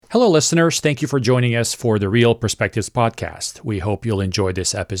Hello, listeners. Thank you for joining us for the Real Perspectives podcast. We hope you'll enjoy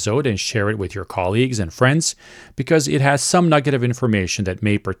this episode and share it with your colleagues and friends because it has some nugget of information that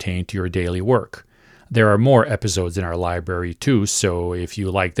may pertain to your daily work. There are more episodes in our library too, so if you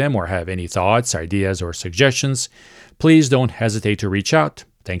like them or have any thoughts, ideas, or suggestions, please don't hesitate to reach out.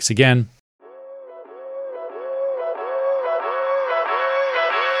 Thanks again.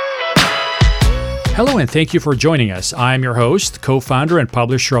 Hello and thank you for joining us. I'm your host, co-founder and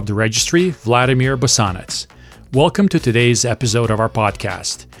publisher of the registry, Vladimir Bosanets. Welcome to today's episode of our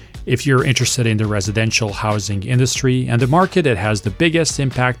podcast. If you're interested in the residential housing industry and the market that has the biggest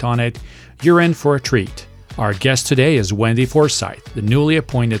impact on it, you're in for a treat. Our guest today is Wendy Forsythe, the newly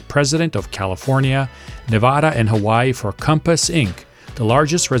appointed president of California, Nevada, and Hawaii for Compass Inc., the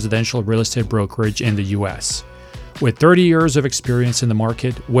largest residential real estate brokerage in the U.S. With 30 years of experience in the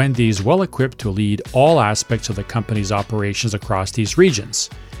market, Wendy is well equipped to lead all aspects of the company's operations across these regions.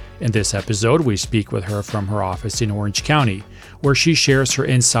 In this episode, we speak with her from her office in Orange County, where she shares her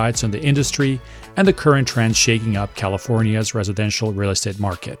insights on the industry and the current trends shaking up California's residential real estate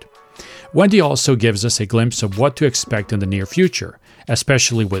market. Wendy also gives us a glimpse of what to expect in the near future,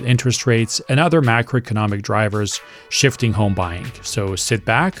 especially with interest rates and other macroeconomic drivers shifting home buying. So sit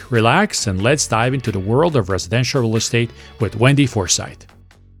back, relax, and let's dive into the world of residential real estate with Wendy Forsythe.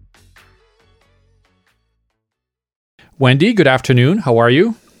 Wendy, good afternoon. How are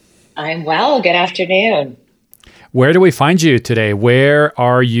you? I'm well. Good afternoon. Where do we find you today? Where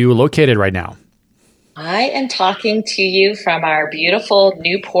are you located right now? I am talking to you from our beautiful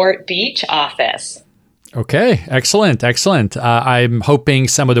Newport Beach office. Okay, excellent. I'm hoping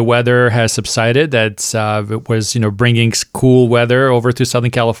some of the weather has subsided. That it was, bringing cool weather over to Southern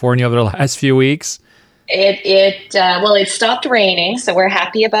California over the last few weeks. It stopped raining, so we're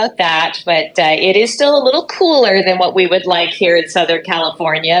happy about that. But it is still a little cooler than what we would like here in Southern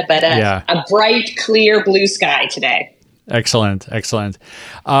California. But a bright, clear blue sky today. Excellent.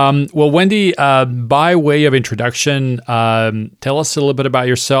 Well, Wendy, by way of introduction, tell us a little bit about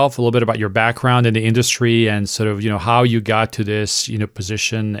yourself, a little bit about your background in the industry, and sort of how you got to this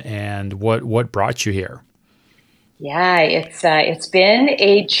position and what brought you here. Yeah, it's been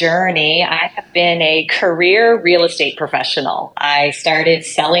a journey. I have been a career real estate professional. I started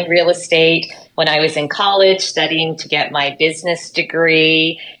selling real estate when I was in college, studying to get my business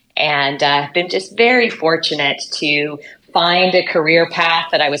degree. And I've been just very fortunate to find a career path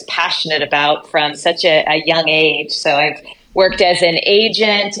that I was passionate about from such a young age. So I've worked as an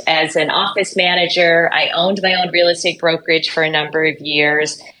agent, as an office manager. I owned my own real estate brokerage for a number of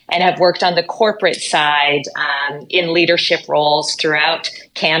years and have worked on the corporate side in leadership roles throughout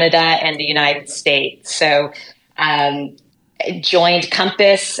Canada and the United States. So joined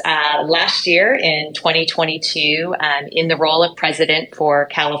Compass last year in 2022 in the role of president for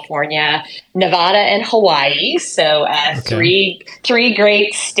California, Nevada, and Hawaii. So three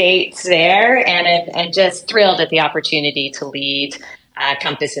great states there, and just thrilled at the opportunity to lead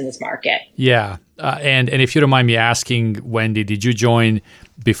Compass in this market. Yeah, and if you don't mind me asking, Wendy, did you join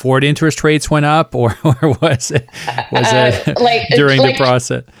before the interest rates went up, or was it during the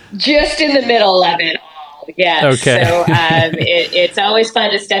process? Just in the middle of it. Yes. Okay. So it's always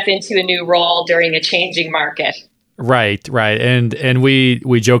fun to step into a new role during a changing market. Right. And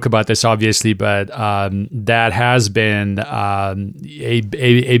we joke about this obviously, but that has been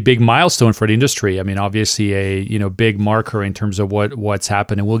a big milestone for the industry. I mean, obviously a big marker in terms of what's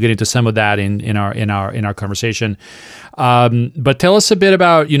happened, and we'll get into some of that in our conversation. But tell us a bit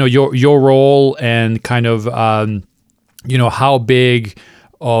about your role and kind of how big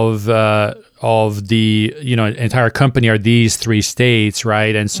of the entire company are these three states,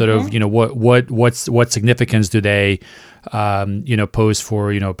 right? And sort of what significance do they pose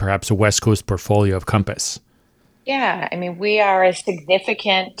for perhaps a West Coast portfolio of Compass? Yeah, I mean, we are a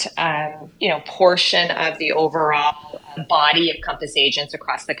significant portion of the overall body of Compass agents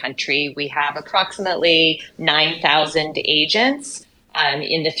across the country. We have approximately 9,000 agents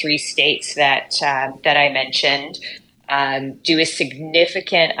in the three states that I mentioned. Do a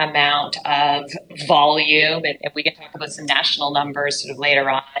significant amount of volume, and we can talk about some national numbers sort of later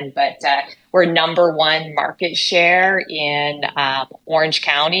on, but we're number one market share in Orange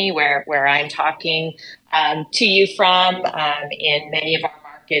County, where I'm talking to you from, in many of our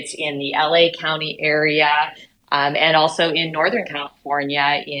markets in the LA County area, and also in Northern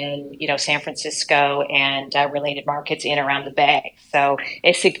California, in San Francisco and related markets in around the Bay. So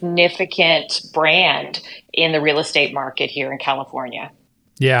a significant brand in the real estate market here in California.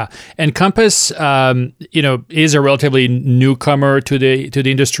 Yeah, and Compass, is a relatively newcomer to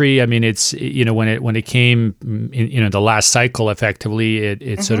the industry. I mean, it's when it came, in the last cycle, effectively,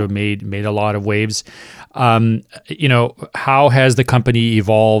 it sort of made a lot of waves. How has the company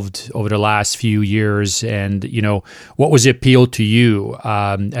evolved over the last few years, and what was the appeal to you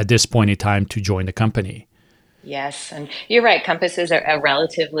at this point in time to join the company? Yes, and you're right. Compass is a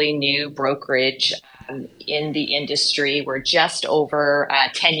relatively new brokerage in the industry. We're just over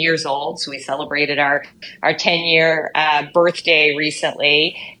 10 years old, so we celebrated our 10-year birthday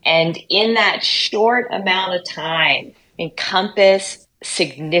recently. And in that short amount of time, Compass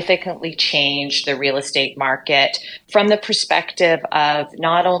significantly changed the real estate market from the perspective of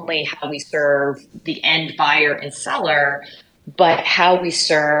not only how we serve the end buyer and seller, but how we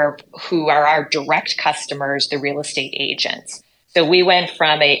serve who are our direct customers, the real estate agents. So we went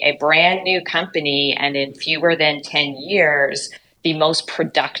from a brand new company, and in fewer than 10 years, the most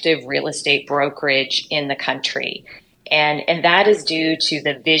productive real estate brokerage in the country. And that is due to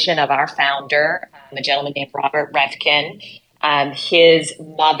the vision of our founder, a gentleman named Robert Revkin. His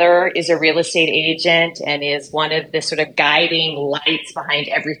mother is a real estate agent and is one of the sort of guiding lights behind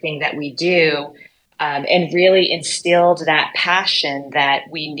everything that we do. And really instilled that passion that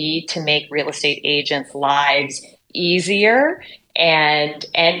we need to make real estate agents' lives easier and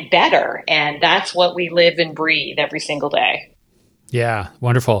better. And that's what we live and breathe every single day. Yeah,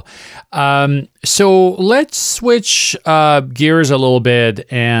 wonderful. So let's switch gears a little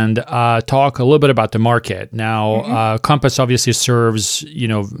bit and talk a little bit about the market. Now, Compass obviously serves,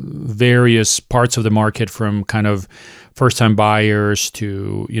 various parts of the market, from kind of first-time buyers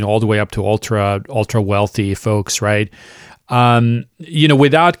to, all the way up to ultra wealthy folks, right?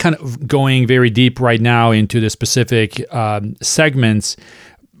 Without kind of going very deep right now into the specific segments,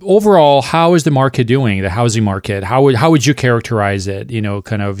 overall, how is the market doing? The housing market? How would you characterize it?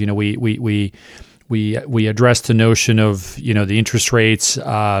 We addressed the notion of the interest rates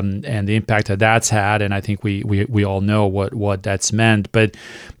and the impact that that's had, and I think we all know what that's meant. But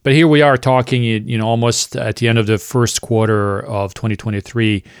here we are talking, almost at the end of the first quarter of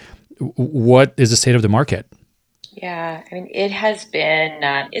 2023. What is the state of the market? Yeah, it has been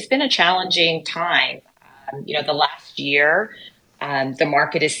it's been a challenging time. The last year, the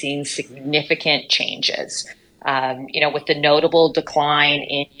market has seen significant changes. With the notable decline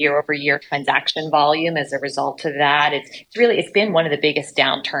in year-over-year transaction volume as a result of that, it's been one of the biggest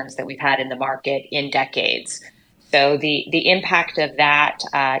downturns that we've had in the market in decades. So the impact of that,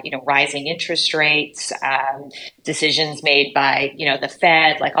 rising interest rates, decisions made by the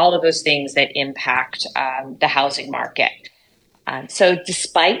Fed, like all of those things that impact the housing market. So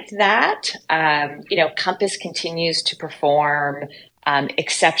despite that, Compass continues to perform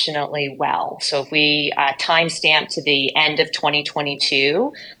exceptionally well. So if we timestamp to the end of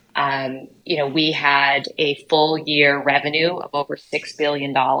 2022, we had a full year revenue of over $6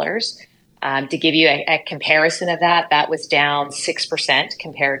 billion. To give you a comparison of that, that was down 6%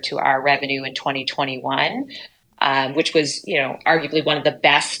 compared to our revenue in 2021, which was, arguably one of the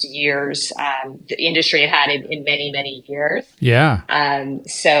best years the industry had in many, many years. Yeah. When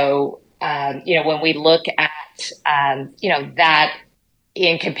we look at, that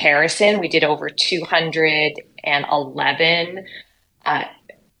in comparison, we did over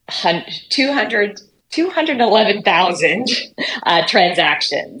 211,000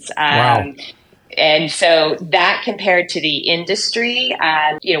 transactions. Wow. And so that compared to the industry,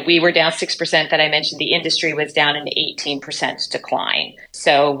 we were down 6% that I mentioned. The industry was down an 18% decline.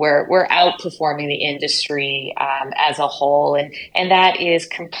 So we're outperforming the industry as a whole. And that is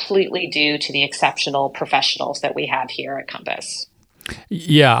completely due to the exceptional professionals that we have here at Compass.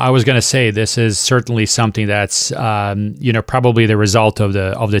 Yeah, I was going to say this is certainly something that's probably the result of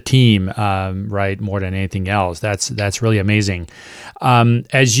the team, right? More than anything else. That's really amazing.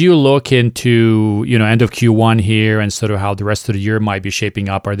 As you look into end of Q1 here and sort of how the rest of the year might be shaping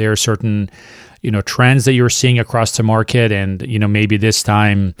up, are there certain trends that you're seeing across the market? And maybe this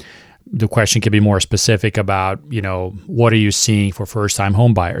time the question can be more specific about, what are you seeing for first-time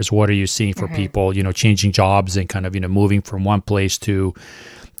home buyers? What are you seeing for people, changing jobs and kind of, moving from one place to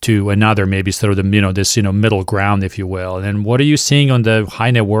another, maybe sort of the, this, middle ground, if you will. And then what are you seeing on the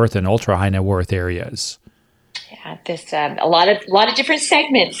high net worth and ultra high net worth areas? Yeah, there's a lot of different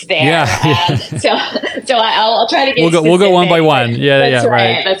segments there. Yeah. So I'll try to get we'll go one by one. That's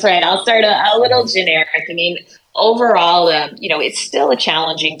right. That's right. I'll start a little generic. Overall, it's still a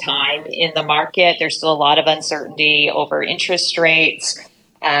challenging time in the market. There's still a lot of uncertainty over interest rates.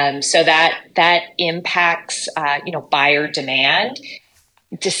 So that impacts, buyer demand.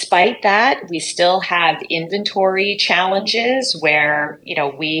 Despite that, we still have inventory challenges where,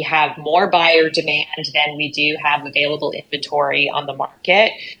 we have more buyer demand than we do have available inventory on the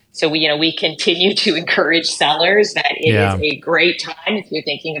market. So we continue to encourage sellers that it is a great time if you're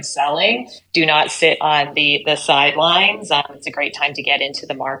thinking of selling. Do not sit on the sidelines. It's a great time to get into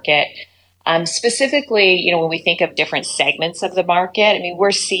the market. Specifically, when we think of different segments of the market, I mean,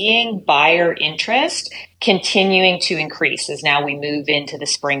 we're seeing buyer interest continuing to increase as now we move into the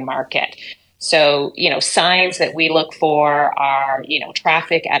spring market. So, signs that we look for are,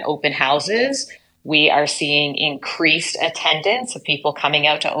 traffic at open houses. We are seeing increased attendance of people coming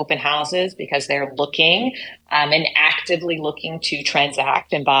out to open houses because they're looking and actively looking to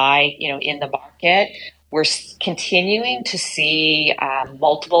transact and buy, in the market. We're continuing to see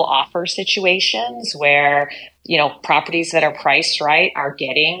multiple offer situations where, properties that are priced right are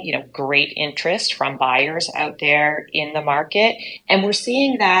getting, great interest from buyers out there in the market. And we're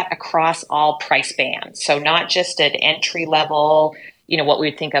seeing that across all price bands. So not just at entry level, what we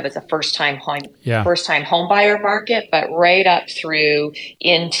would think of as a first time home buyer market, but right up through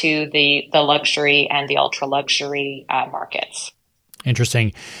into the luxury and the ultra luxury markets.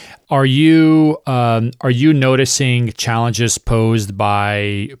 Interesting. Are you noticing challenges posed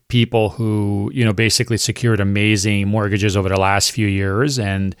by people who, basically secured amazing mortgages over the last few years,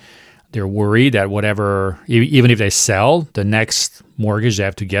 and they're worried that whatever, even if they sell, the next mortgage they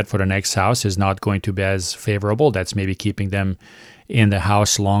have to get for the next house is not going to be as favorable? That's maybe keeping them in the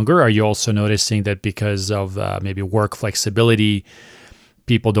house longer. Are you also noticing that because of maybe work flexibility,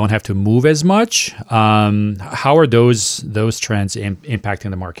 people don't have to move as much? How are those trends impacting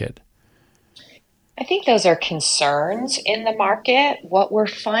the market? I think those are concerns in the market. What we're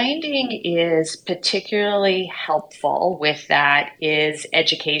finding is particularly helpful with that is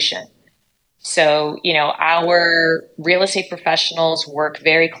education. So, our real estate professionals work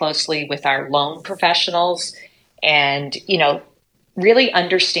very closely with our loan professionals and, really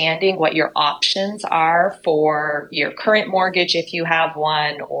understanding what your options are for your current mortgage, if you have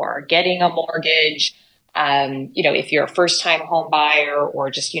one, or getting a mortgage, if you're a first-time home buyer or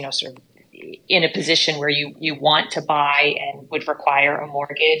just, sort of in a position where you want to buy and would require a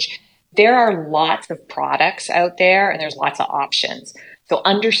mortgage. There are lots of products out there and there's lots of options. So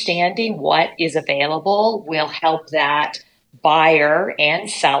understanding what is available will help that buyer and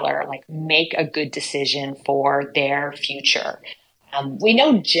seller make a good decision for their future. We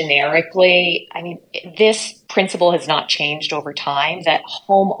know generically, this principle has not changed over time, that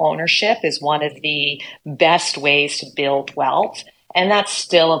home ownership is one of the best ways to build wealth. And that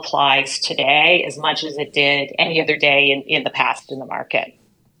still applies today as much as it did any other day in the past in the market.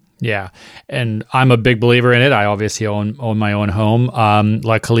 Yeah. And I'm a big believer in it. I obviously own my own home.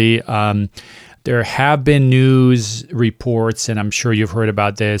 Luckily, there have been news reports, and I'm sure you've heard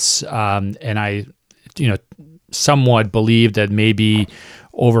about this, and I, somewhat believe that maybe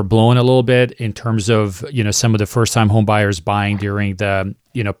overblown a little bit in terms of, some of the first-time home buyers buying during the,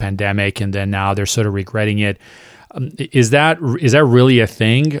 pandemic, and then now they're sort of regretting it. Is that really a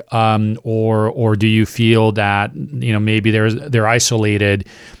thing, or do you feel that maybe they're isolated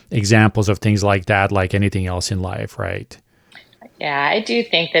examples of things like that, like anything else in life, right? Yeah, I do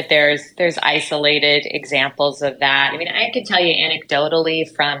think that there's isolated examples of that. I can tell you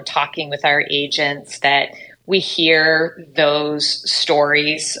anecdotally from talking with our agents that we hear those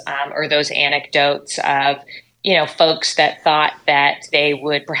stories or those anecdotes of folks that thought that they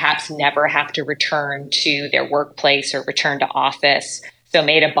would perhaps never have to return to their workplace or return to office. So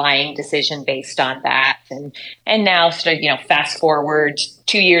made a buying decision based on that. And now sort of, fast forward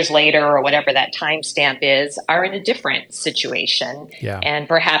 2 years later or whatever that timestamp is, are in a different situation. Yeah. And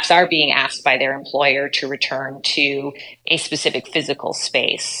perhaps are being asked by their employer to return to a specific physical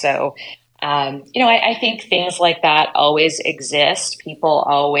space. So, I think things like that always exist. People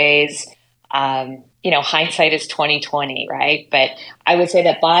always, hindsight is 20/20, right? But I would say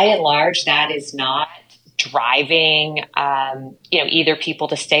that by and large, that is not driving, either people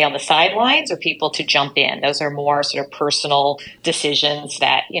to stay on the sidelines or people to jump in. Those are more sort of personal decisions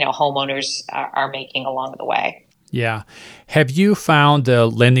that, homeowners are making along the way. Yeah. Have you found the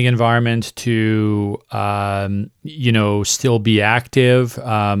lending environment to, still be active?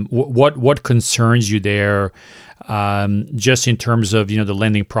 What concerns you there, just in terms of, the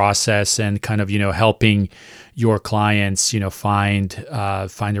lending process and kind of, helping your clients, find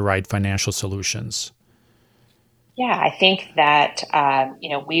the right financial solutions? Yeah, I think that,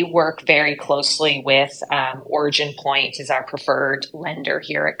 we work very closely with Origin Point is our preferred lender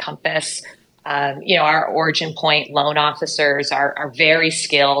here at Compass. Our origin point loan officers are very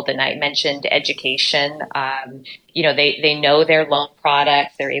skilled, and I mentioned education. They know their loan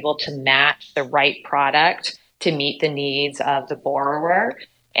product. They're able to match the right product to meet the needs of the borrower.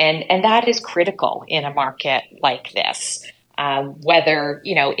 And that is critical in a market like this. Whether,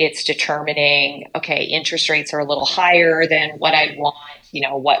 it's determining, okay, interest rates are a little higher than what I'd want,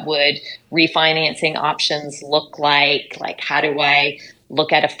 what would refinancing options look like? Like, how do I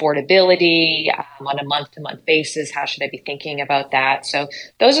look at affordability on a month-to-month basis? How should I be thinking about that? So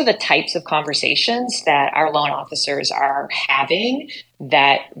those are the types of conversations that our loan officers are having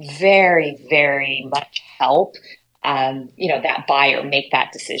that very, very much help, that buyer make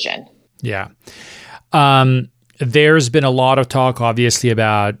that decision. Yeah. There's been a lot of talk, obviously,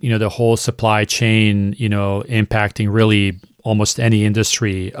 about, the whole supply chain, impacting really almost any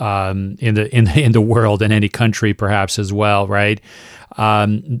industry in the world, and any country perhaps as well, right?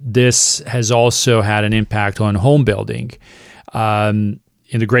 This has also had an impact on home building.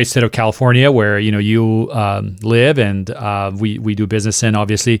 In the great state of California, where you live and we do business in,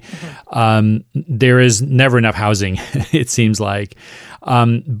 obviously, there is never enough housing. It seems like.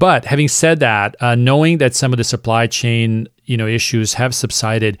 But having said that, knowing that some of the supply chain issues have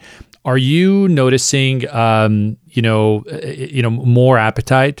subsided, are you noticing more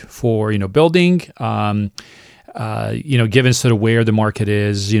appetite for building? Given sort of where the market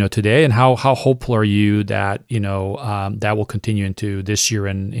is, today, and how hopeful are you that, that will continue into this year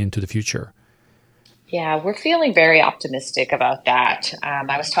and into the future? Yeah, we're feeling very optimistic about that.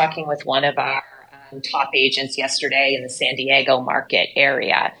 I was talking with one of our top agents yesterday in the San Diego market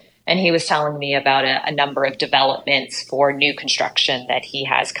area, and he was telling me about a number of developments for new construction that he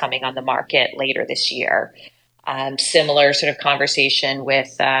has coming on the market later this year. Similar sort of conversation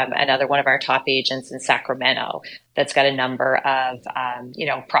with another one of our top agents in Sacramento that's got a number of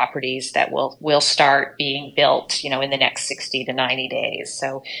properties that will start being built in the next 60 to 90 days.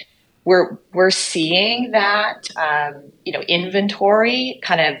 So we're seeing that inventory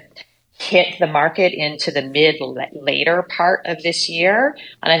kind of hit the market into the later part of this year,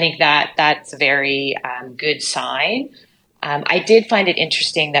 and I think that's a very good sign. I did find it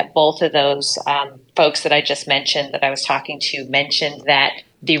interesting that both of those folks that I just mentioned, that I was talking to, mentioned that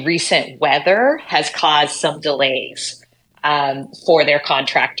the recent weather has caused some delays for their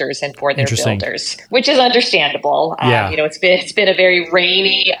contractors and for their builders, which is understandable. Yeah. It's been a very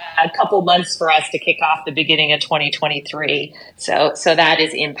rainy couple months for us to kick off the beginning of 2023. So that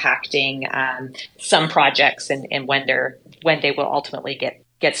is impacting some projects and when they will ultimately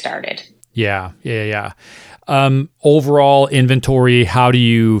get started. Yeah. Overall inventory, how do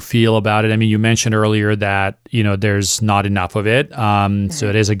you feel about it? I mean, you mentioned earlier that, there's not enough of it. So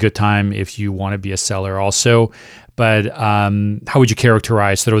it is a good time if you want to be a seller also. But how would you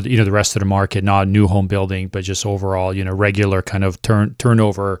characterize sort of, the rest of the market, not new home building, but just overall, regular kind of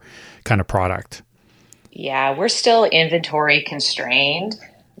turnover kind of product? Yeah, we're still inventory constrained.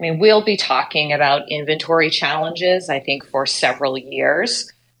 I mean, we'll be talking about inventory challenges, I think, for several years.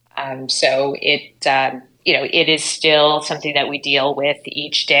 So it is still something that we deal with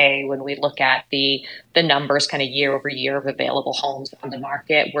each day when we look at the numbers kind of year over year of available homes on the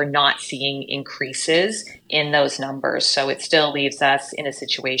market. We're not seeing increases in those numbers. So it still leaves us in a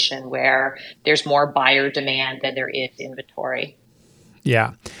situation where there's more buyer demand than there is inventory.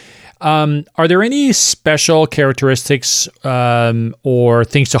 Yeah. Are there any special characteristics or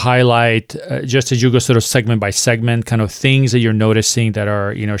things to highlight just as you go sort of segment by segment, kind of things that you're noticing that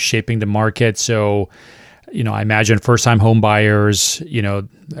are, shaping the market? So, I imagine first-time home buyers,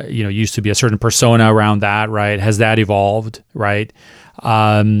 used to be a certain persona around that, right? Has that evolved, right?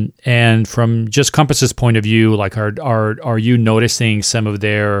 And from just Compass's point of view, like, are you noticing some of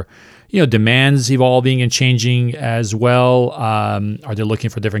their demands evolving and changing as well? Are they looking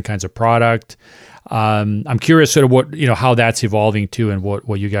for different kinds of product? I'm curious sort of what, how that's evolving too, and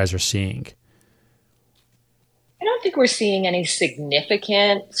what you guys are seeing. I don't think we're seeing any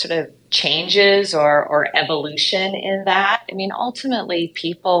significant sort of changes or evolution in that. I mean, ultimately,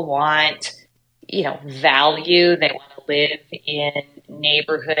 people want, value. They want to live in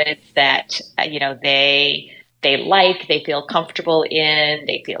neighborhoods that, they feel comfortable in,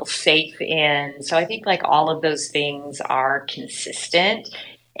 they feel safe in. So I think like all of those things are consistent.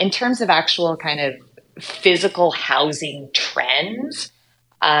 In terms of actual kind of physical housing trends,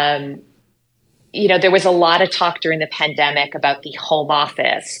 there was a lot of talk during the pandemic about the home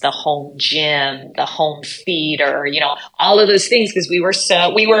office, the home gym, the home theater, all of those things, because we were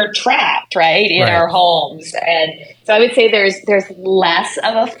trapped, right, in our homes. And so I would say there's less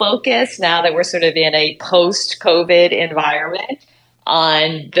of a focus now that we're sort of in a post-COVID environment.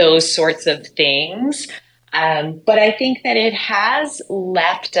 on those sorts of things. But I think that it has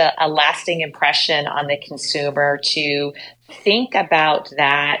left a lasting impression on the consumer to think about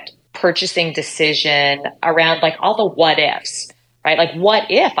that purchasing decision around like all the what ifs, right? Like, what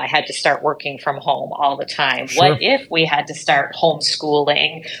if I had to start working from home all the time? Sure. What if we had to start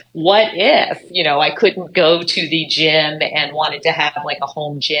homeschooling? What if, I couldn't go to the gym and wanted to have like a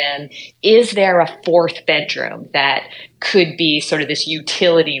home gym? Is there a fourth bedroom that could be sort of this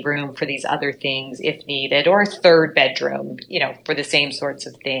utility room for these other things if needed, or a third bedroom, for the same sorts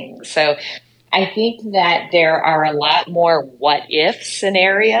of things? So I think that there are a lot more what if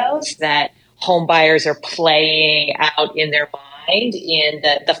scenarios that home buyers are playing out in their mind in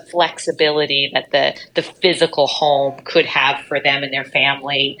the flexibility that the physical home could have for them and their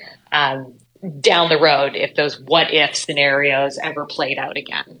family down the road if those what if scenarios ever played out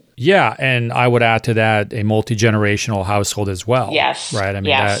again. Yeah, and I would add to that a multi-generational household as well. Yes. Right? I mean,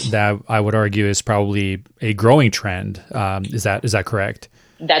 yes. that I would argue is probably a growing trend. Is that correct?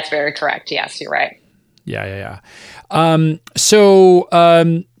 That's very correct. Yes, you're right. Yeah.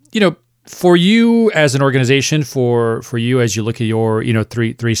 For you as an organization, for you as you look at your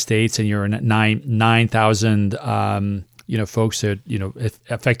three states and your 9,000 folks that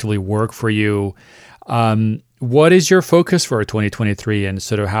effectively work for you, what is your focus for 2023, and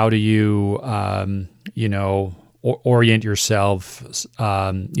sort of how do you orient yourself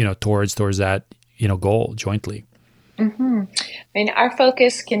towards that goal jointly? Mm-hmm. I mean, our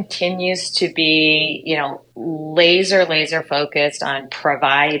focus continues to be, laser focused on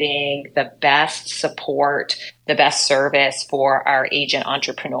providing the best support, the best service for our agent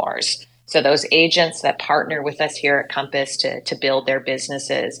entrepreneurs. So those agents that partner with us here at Compass to build their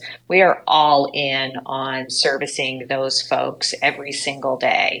businesses, we are all in on servicing those folks every single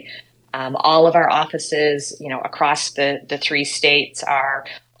day. All of our offices, across the three states are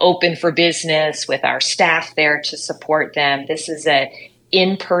open for business with our staff there to support them. This is an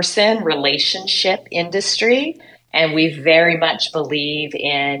in-person relationship industry, and we very much believe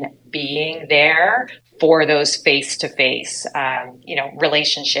in being there for those face-to-face,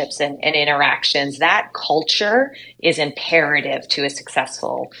 relationships and interactions. That culture is imperative to a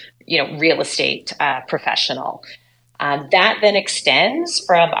successful, real estate professional. That then extends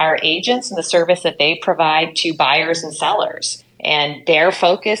from our agents and the service that they provide to buyers and sellers. And their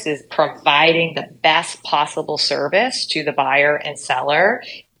focus is providing the best possible service to the buyer and seller,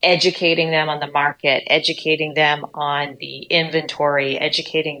 educating them on the market, educating them on the inventory,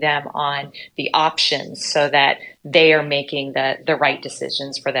 educating them on the options so that they are making the right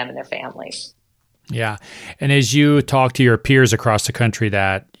decisions for them and their families. Yeah. And as you talk to your peers across the country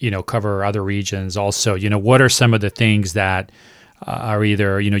that, cover other regions also, what are some of the things that are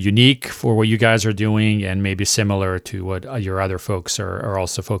either, unique for what you guys are doing and maybe similar to what your other folks are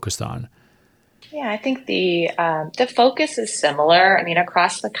also focused on? Yeah, I think the focus is similar. I mean,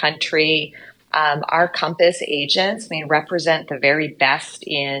 across the country, our Compass agents, represent the very best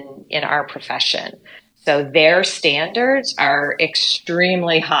in our profession. So their standards are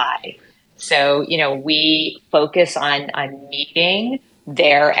extremely high. So, we focus on meeting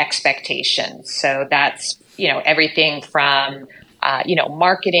their expectations. So that's, everything from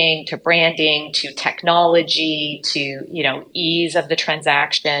marketing to branding to technology to, ease of the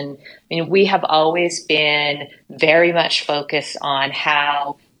transaction. We have always been very much focused on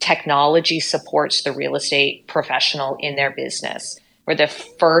how technology supports the real estate professional in their business. We're the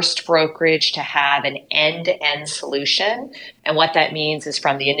first brokerage to have an end-to-end solution. And what that means is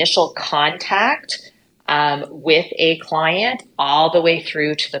from the initial contact with a client all the way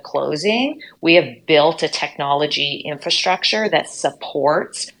through to the closing, we have built a technology infrastructure that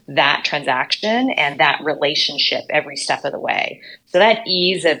supports that transaction and that relationship every step of the way. So that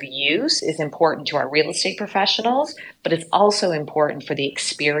ease of use is important to our real estate professionals, but it's also important for the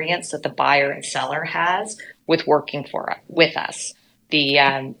experience that the buyer and seller has with working with us.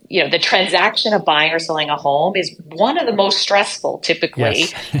 The transaction of buying or selling a home is one of the most stressful typically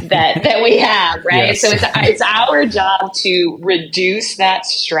that we have, right? Yes. So it's our job to reduce that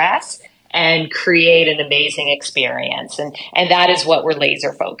stress and create an amazing experience. And that is what we're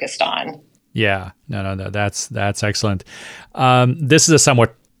laser focused on. Yeah, no, that's excellent. This is a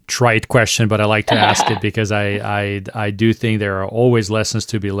somewhat trite question, but I like to ask it because I do think there are always lessons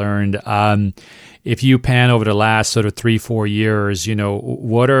to be learned. If you pan over the last sort of 3-4 years,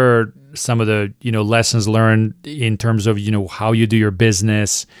 what are some of the, lessons learned in terms of, how you do your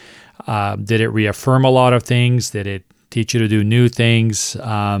business? Did it reaffirm a lot of things? Did it teach you to do new things.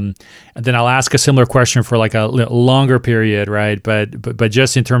 And then I'll ask a similar question for like a longer period, right? But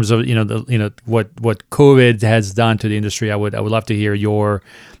just in terms of what COVID has done to the industry, I would love to hear your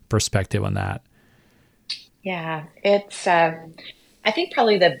perspective on that. Yeah, it's I think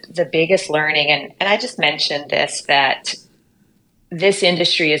probably the biggest learning, and I just mentioned this, that this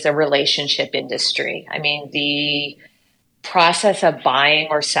industry is a relationship industry. I mean, the process of buying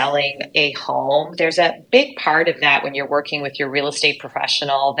or selling a home, there's a big part of that when you're working with your real estate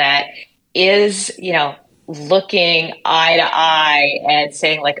professional that is, looking eye to eye and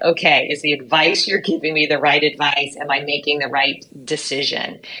saying like, okay, is the advice you're giving me the right advice? Am I making the right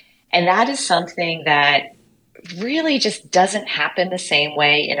decision? And that is something that really just doesn't happen the same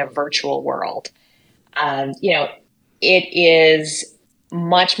way in a virtual world. It is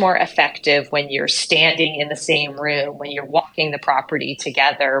much more effective when you're standing in the same room, when you're walking the property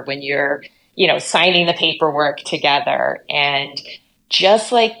together, when you're, signing the paperwork together. And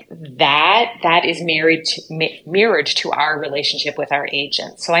just like that is mirrored to our relationship with our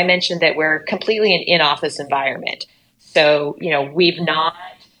agents. So I mentioned that we're completely an in-office environment. So, we've not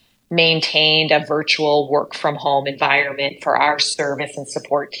maintained a virtual work from home environment for our service and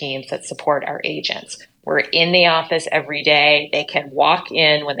support teams that support our agents. We're in the office every day. They can walk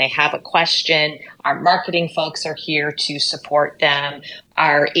in when they have a question. Our marketing folks are here to support them.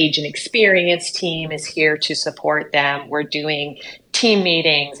 Our agent experience team is here to support them. We're doing team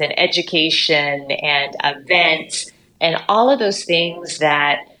meetings and education and events and all of those things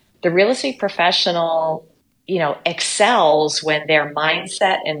that the real estate professional excels when their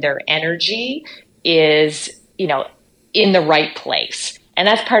mindset and their energy is, in the right place. And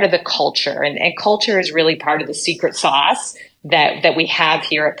that's part of the culture. And culture is really part of the secret sauce that we have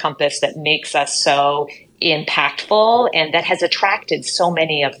here at Compass that makes us so impactful and that has attracted so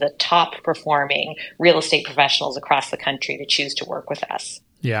many of the top performing real estate professionals across the country to choose to work with us.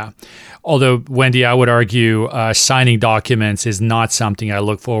 Yeah. Although, Wendy, I would argue signing documents is not something I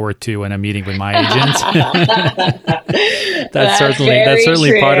look forward to when I'm meeting with my agent. that's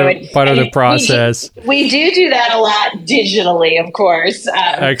certainly part of the process. We do that a lot digitally, of course.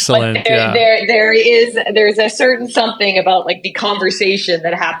 Excellent. There's a certain something about like the conversation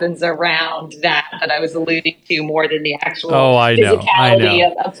that happens around that I was alluding to more than the actual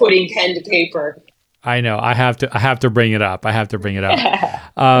physicality of putting pen to paper. I know. I have to bring it up.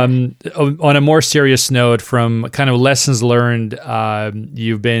 On a more serious note, from kind of lessons learned,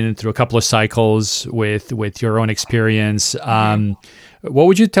 you've been through a couple of cycles with your own experience. What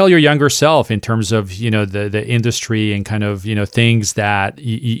would you tell your younger self in terms of, the industry and kind of, things that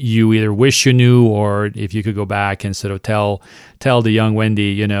you either wish you knew, or if you could go back and sort of tell the young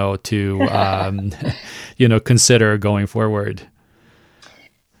Wendy, to, consider going forward?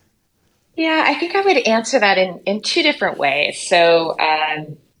 Yeah, I think I would answer that in two different ways. So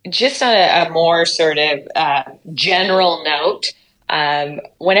just on a more sort of general note,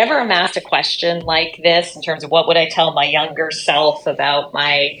 whenever I'm asked a question like this in terms of what would I tell my younger self about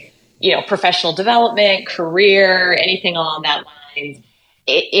my, professional development, career, anything along that line,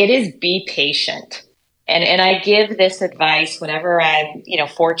 it is be patient. And I give this advice whenever I'm,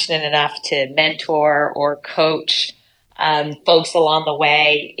 fortunate enough to mentor or coach folks along the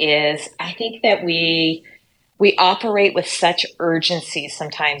way. Is I think that we operate with such urgency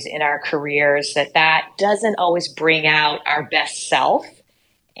sometimes in our careers that doesn't always bring out our best self.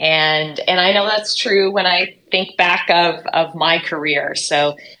 And I know that's true when I think back of my career.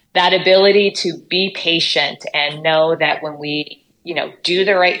 So that ability to be patient and know that when we, do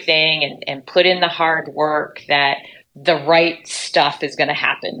the right thing and put in the hard work, that the right stuff is going to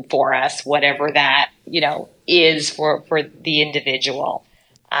happen for us, whatever that, is for the individual.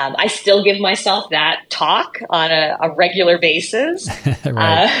 I still give myself that talk on a regular basis,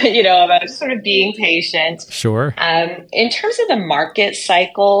 right. About sort of being patient. Sure. In terms of the market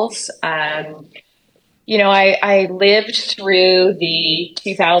cycles, I lived through the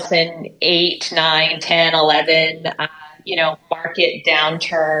 2008, 9, 10, 11, market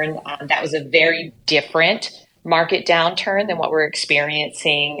downturn. That was a very different market downturn than what we're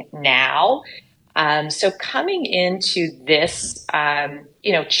experiencing now. So coming into this,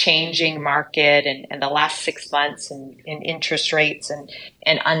 changing market and the last 6 months and interest rates and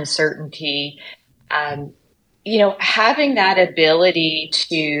uncertainty, having that ability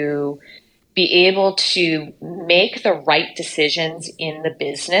to be able to make the right decisions in the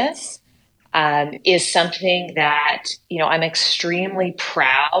business is something that, I'm extremely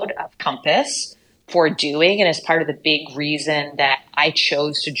proud of Compass for doing. And as part of the big reason that I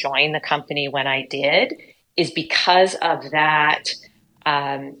chose to join the company when I did is because of that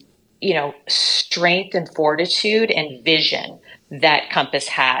strength and fortitude and vision that Compass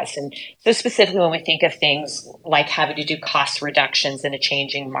has. And so specifically when we think of things like having to do cost reductions in a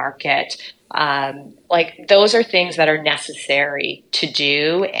changing market, like those are things that are necessary to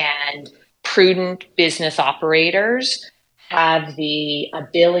do, and prudent business operators have the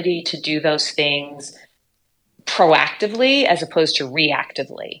ability to do those things proactively as opposed to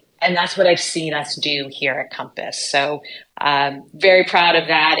reactively. And that's what I've seen us do here at Compass. So very proud of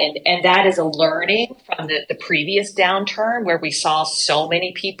that. And that is a learning from the previous downturn where we saw so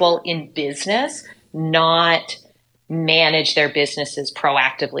many people in business not manage their businesses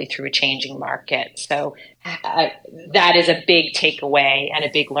proactively through a changing market. So that is a big takeaway and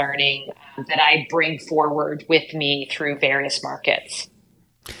a big learning that I bring forward with me through various markets.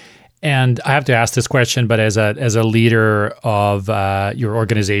 And I have to ask this question, but as a leader of your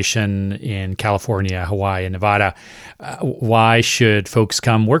organization in California, Hawaii, and Nevada, why should folks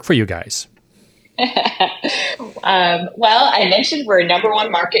come work for you guys? Well, I mentioned we're number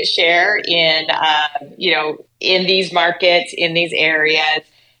one market share in these markets, in these areas.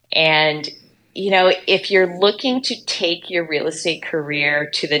 And, if you're looking to take your real estate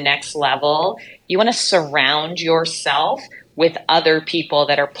career to the next level, you want to surround yourself with other people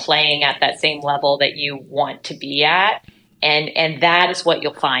that are playing at that same level that you want to be at. And that is what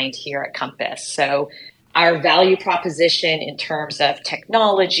you'll find here at Compass. So our value proposition in terms of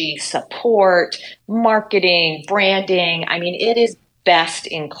technology, support, marketing, branding, it is best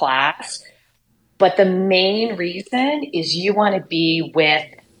in class. But the main reason is you want to be with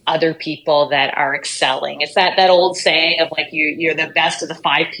other people that are excelling. It's that old saying of like you're the best of the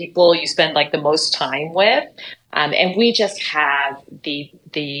five people you spend like the most time with. And we just have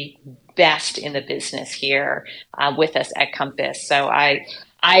the best in the business here with us at Compass. So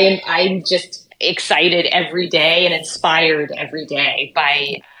I'm just excited every day and inspired every day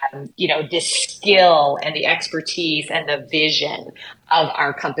by this skill and the expertise and the vision of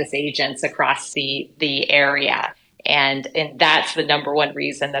our Compass agents across the area. And that's the number one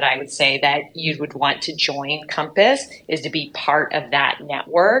reason that I would say that you would want to join Compass, is to be part of that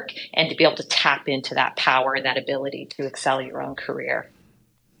network and to be able to tap into that power and that ability to excel your own career.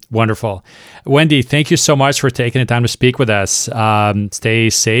 Wonderful. Wendy, thank you so much for taking the time to speak with us. Stay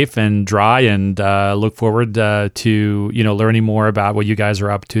safe and dry, and look forward to learning more about what you guys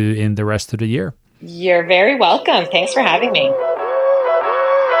are up to in the rest of the year. You're very welcome. Thanks for having me.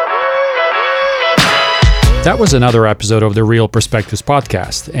 That was another episode of the Real Perspectives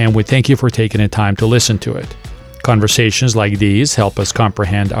podcast, and we thank you for taking the time to listen to it. Conversations like these help us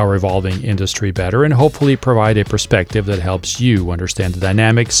comprehend our evolving industry better and hopefully provide a perspective that helps you understand the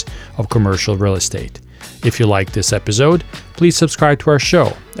dynamics of commercial real estate. If you like this episode, please subscribe to our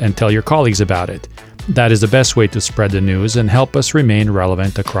show and tell your colleagues about it. That is the best way to spread the news and help us remain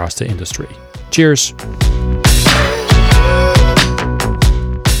relevant across the industry. Cheers!